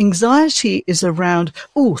 So anxiety is around,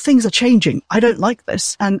 things are changing. I don't like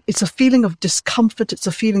this. And it's a feeling of discomfort. It's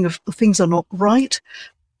a feeling of things are not right.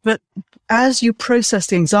 But as you process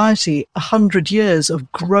the anxiety, 100 years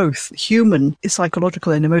of growth, human,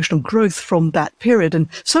 psychological and emotional growth from that period, and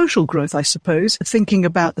social growth, I suppose, thinking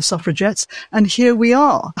about the suffragettes. And here we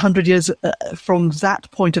are, 100 years from that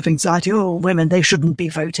point of anxiety. Women, they shouldn't be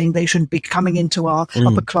voting. They shouldn't be coming into our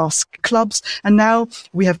upper class clubs. And now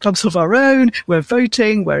we have clubs of our own. We're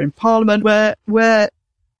voting. We're in parliament. We're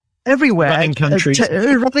everywhere. Running countries.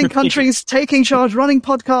 Running countries, taking charge, running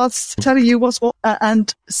podcasts, telling you what's what.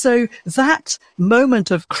 And so that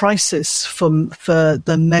moment of crisis for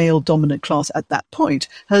the male dominant class at that point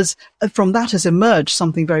has emerged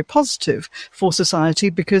something very positive for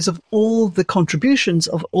society, because of all the contributions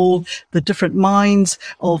of all the different minds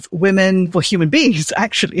of women, for human beings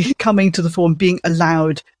actually, coming to the fore and being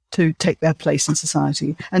allowed to take their place in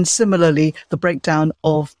society. And similarly, the breakdown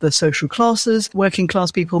of the social classes, working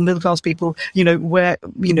class people, middle class people,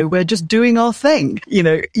 we're just doing our thing.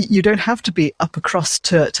 You don't have to be upper crust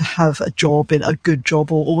to have a job, in a good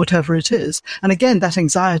job or whatever it is. And again, that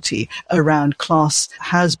anxiety around class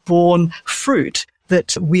has borne fruit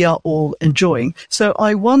that we are all enjoying. So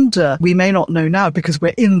I wonder, we may not know now because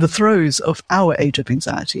we're in the throes of our age of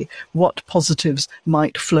anxiety, what positives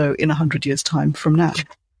might flow in 100 years' time from now.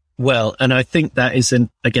 Well, and I think that is,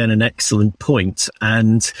 again, an excellent point.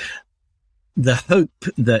 And the hope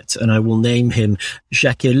that, and I will name him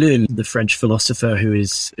Jacques Ellul, the French philosopher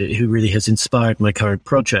who really has inspired my current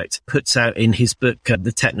project, puts out in his book,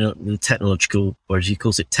 the technological, or as he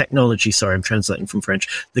calls it, technology, sorry, I'm translating from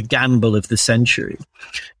French, the gamble of the century,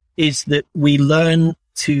 is that we learn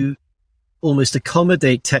to almost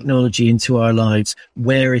accommodate technology into our lives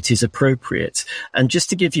where it is appropriate. And just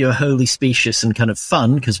to give you a wholly specious and kind of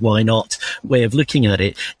fun, because why not, way of looking at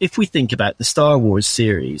it, if we think about the Star Wars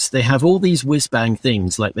series, they have all these whiz-bang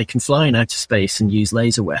things, like they can fly in outer space and use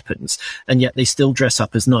laser weapons, and yet they still dress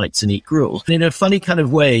up as knights and eat gruel. And in a funny kind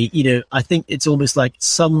of way, I think it's almost like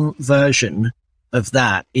some version of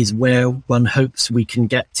that is where one hopes we can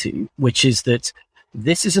get to, which is that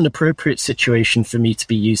this is an appropriate situation for me to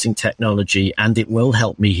be using technology, and it will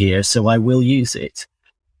help me here, so I will use it.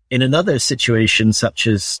 In another situation, such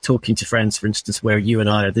as talking to friends, for instance, where you and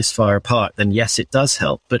I are this far apart, then yes, it does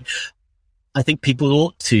help. But I think people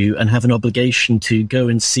ought to, and have an obligation to, go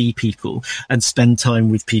and see people and spend time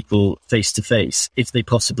with people face to face if they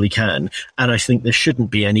possibly can. And I think there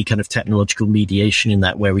shouldn't be any kind of technological mediation in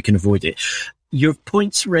that where we can avoid it. Your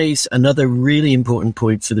points raise another really important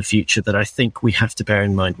point for the future that I think we have to bear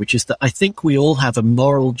in mind, which is that I think we all have a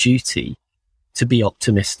moral duty to be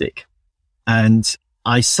optimistic. And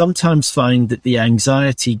I sometimes find that the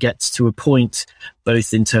anxiety gets to a point,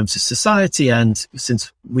 both in terms of society and,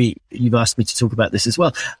 since you've asked me to talk about this as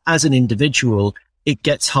well, as an individual, it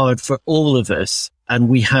gets hard for all of us. And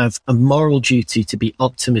we have a moral duty to be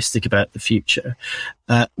optimistic about the future,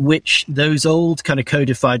 which those old kind of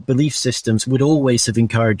codified belief systems would always have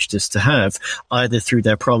encouraged us to have, either through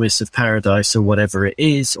their promise of paradise or whatever it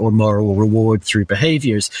is, or moral reward through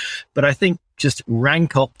behaviors. But I think just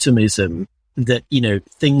rank optimism that,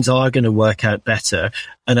 things are going to work out better.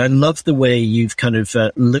 And I love the way you've kind of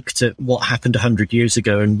looked at what happened 100 years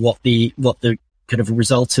ago and what the kind of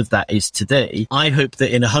result of that is today. I hope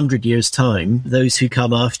that in 100 years' time, those who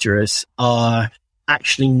come after us are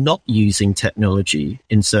actually not using technology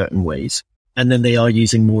in certain ways, and then they are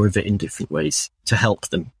using more of it in different ways to help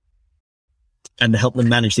them and to help them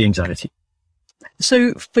manage the anxiety.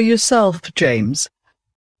 So for yourself, James,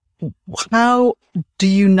 how do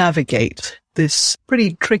you navigate this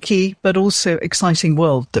pretty tricky but also exciting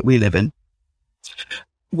world that we live in?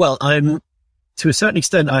 Well, to a certain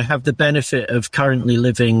extent, I have the benefit of currently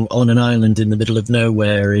living on an island in the middle of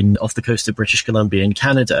nowhere off the coast of British Columbia in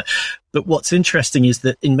Canada. But what's interesting is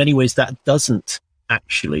that in many ways that doesn't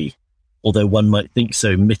actually, although one might think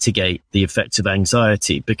so, mitigate the effects of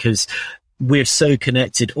anxiety, because we're so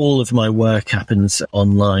connected. All of my work happens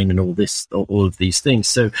online and all of these things.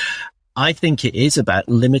 So I think it is about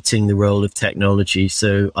limiting the role of technology.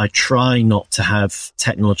 So I try not to have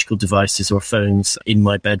technological devices or phones in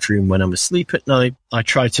my bedroom when I'm asleep at night. We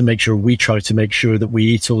try to make sure that we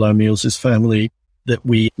eat all our meals as family, that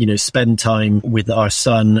we, spend time with our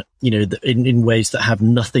son, in ways that have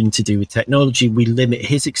nothing to do with technology. We limit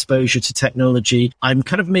his exposure to technology. I'm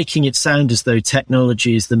kind of making it sound as though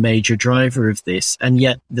technology is the major driver of this. And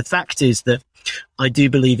yet the fact is that I do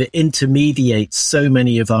believe it intermediates so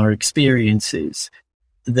many of our experiences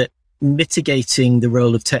that mitigating the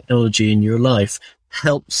role of technology in your life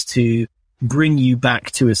helps to bring you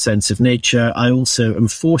back to a sense of nature. I also am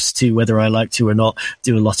forced to, whether I like to or not,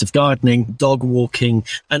 do a lot of gardening, dog walking,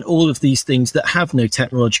 and all of these things that have no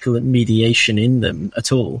technological mediation in them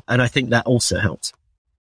at all. And I think that also helps.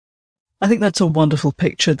 I think that's a wonderful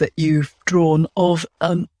picture that you've drawn of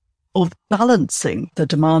balancing the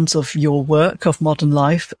demands of your work, of modern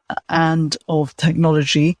life, and of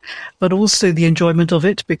technology, but also the enjoyment of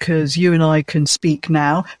it, because you and I can speak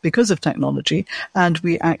now because of technology, and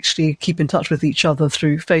we actually keep in touch with each other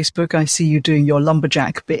through Facebook. I see you doing your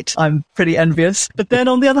lumberjack bit. I'm pretty envious. But then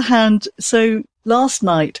on the other hand, so last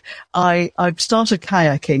night, I've started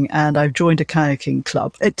kayaking and I've joined a kayaking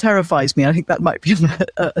club. It terrifies me. I think that might be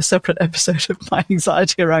a separate episode of my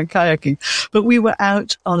anxiety around kayaking. But we were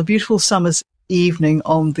out on a beautiful summer's evening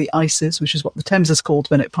on the Isis, which is what the Thames is called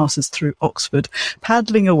when it passes through Oxford,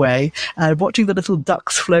 paddling away, watching the little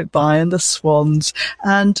ducks float by and the swans.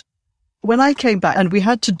 And when I came back, and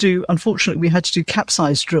unfortunately, we had to do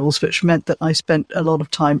capsize drills, which meant that I spent a lot of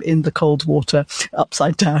time in the cold water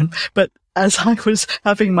upside down. But as I was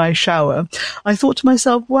having my shower, I thought to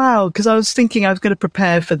myself, wow, because I was thinking I was going to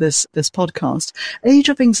prepare for this podcast. Age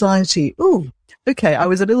of anxiety. Ooh, okay. I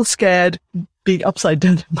was a little scared being upside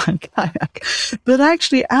down in my kayak, but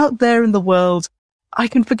actually out there in the world, I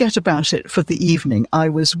can forget about it for the evening. I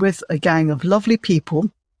was with a gang of lovely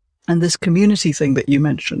people. And this community thing that you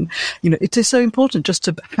mentioned, it is so important just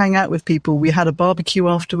to hang out with people. We had a barbecue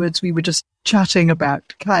afterwards. We were just chatting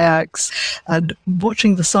about kayaks and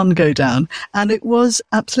watching the sun go down. And it was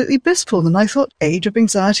absolutely blissful. And I thought, age of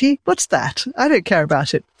anxiety, what's that? I don't care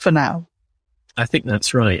about it for now. I think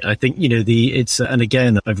that's right. I think, and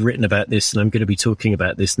again, I've written about this and I'm going to be talking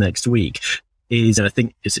about this next week. And I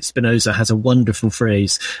think Spinoza has a wonderful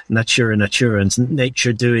phrase, natura naturans,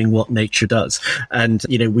 nature doing what nature does. And,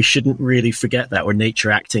 we shouldn't really forget that, or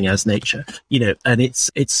nature acting as nature, and it's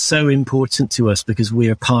so important to us because we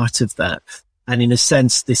are part of that. And in a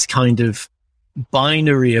sense, this kind of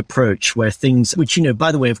binary approach where things, which,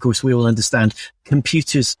 by the way, of course, we all understand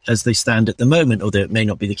computers as they stand at the moment, although it may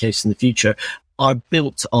not be the case in the future, are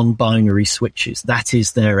built on binary switches. That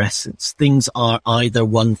is their essence. Things are either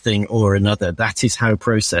one thing or another. That is how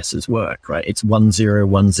processors work, right? It's 1 0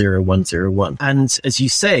 1 0 1 0 1. And as you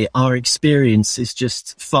say, our experience is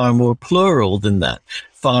just far more plural than that,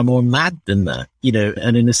 far more mad than that,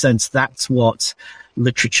 and in a sense, that's what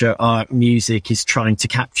literature, art, music is trying to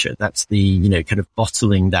capture. That's the, kind of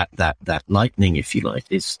bottling that lightning, if you like,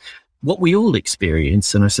 is what we all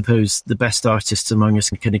experience. And I suppose the best artists among us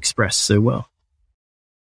can express so well.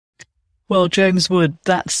 Well, James Wood,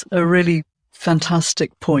 that's a really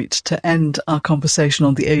fantastic point to end our conversation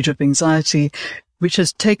on the age of anxiety, which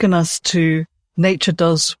has taken us to nature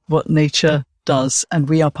does what nature does, and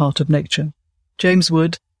we are part of nature. James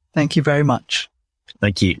Wood, thank you very much.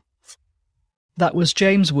 Thank you. That was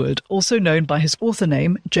James Wood, also known by his author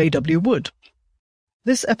name, J.W. Wood.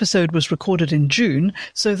 This episode was recorded in June,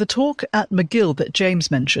 so the talk at McGill that James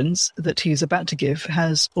mentions that he is about to give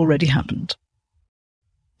has already happened.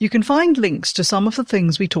 You can find links to some of the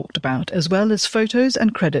things we talked about, as well as photos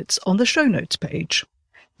and credits on the show notes page.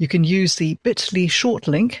 You can use the bit.ly short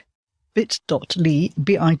link,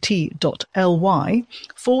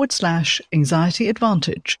 bit.ly/anxiety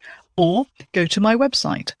advantage, or go to my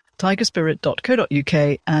website,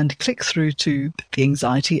 tigerspirit.co.uk, and click through to the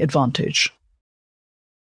Anxiety Advantage.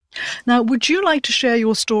 Now, would you like to share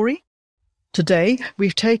your story? Today,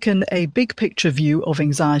 we've taken a big picture view of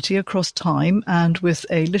anxiety across time and with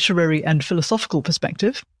a literary and philosophical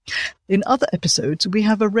perspective. In other episodes, we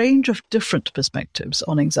have a range of different perspectives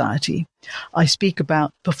on anxiety. I speak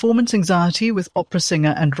about performance anxiety with opera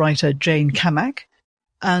singer and writer Jane Kamak,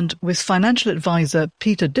 and with financial advisor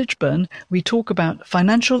Peter Ditchburn, we talk about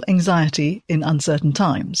financial anxiety in uncertain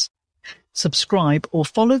times. Subscribe or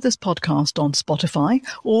follow this podcast on Spotify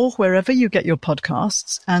or wherever you get your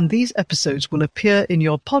podcasts, and these episodes will appear in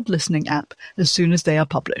your pod listening app as soon as they are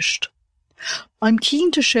published. I'm keen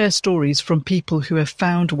to share stories from people who have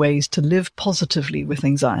found ways to live positively with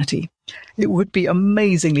anxiety. It would be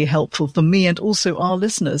amazingly helpful for me and also our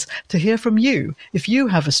listeners to hear from you if you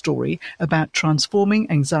have a story about transforming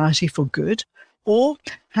anxiety for good, or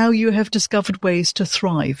how you have discovered ways to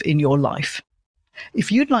thrive in your life.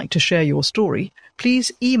 If you'd like to share your story,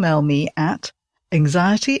 please email me at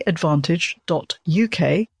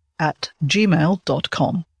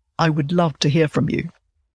anxietyadvantage.uk@gmail.com. I would love to hear from you.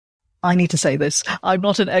 I need to say this. I'm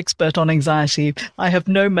not an expert on anxiety. I have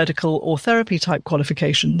no medical or therapy type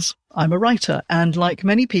qualifications. I'm a writer, and like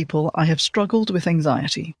many people, I have struggled with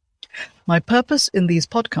anxiety. My purpose in these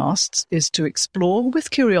podcasts is to explore with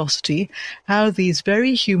curiosity how these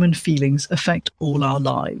very human feelings affect all our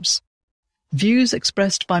lives. Views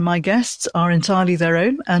expressed by my guests are entirely their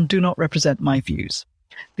own and do not represent my views.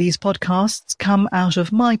 These podcasts come out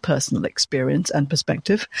of my personal experience and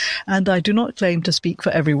perspective, and I do not claim to speak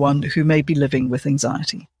for everyone who may be living with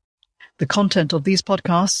anxiety. The content of these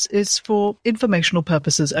podcasts is for informational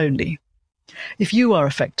purposes only. If you are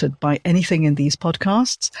affected by anything in these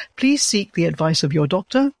podcasts, please seek the advice of your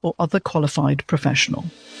doctor or other qualified professional.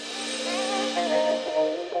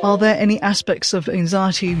 Are there any aspects of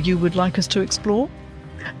anxiety you would like us to explore?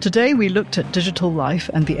 Today we looked at digital life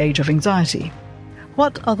and the age of anxiety.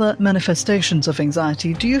 What other manifestations of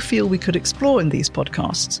anxiety do you feel we could explore in these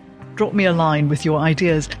podcasts? Drop me a line with your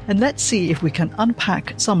ideas and let's see if we can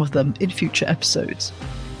unpack some of them in future episodes.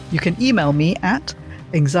 You can email me at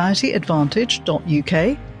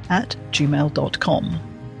anxietyadvantage.uk@gmail.com.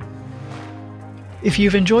 If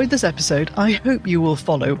you've enjoyed this episode, I hope you will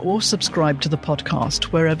follow or subscribe to the podcast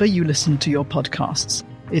wherever you listen to your podcasts.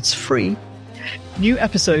 It's free. New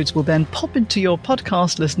episodes will then pop into your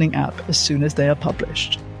podcast listening app as soon as they are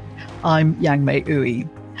published. I'm Yang Mei Ooi.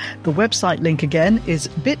 The website link again is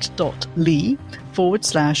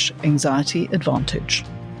bit.ly/anxietyadvantage.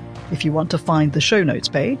 If you want to find the show notes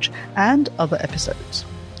page and other episodes.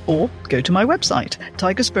 Or go to my website,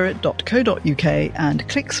 tigerspirit.co.uk, and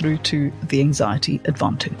click through to The Anxiety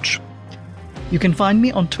Advantage. You can find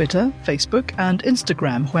me on Twitter, Facebook, and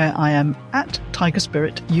Instagram, where I am at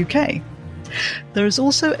TigerSpiritUK. There is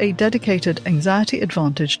also a dedicated Anxiety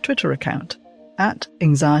Advantage Twitter account, at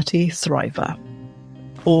Anxiety Thriver.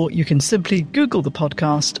 Or you can simply Google the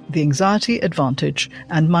podcast, The Anxiety Advantage,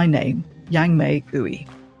 and my name, Yang Mei Ooi.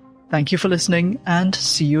 Thank you for listening, and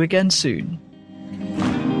see you again soon.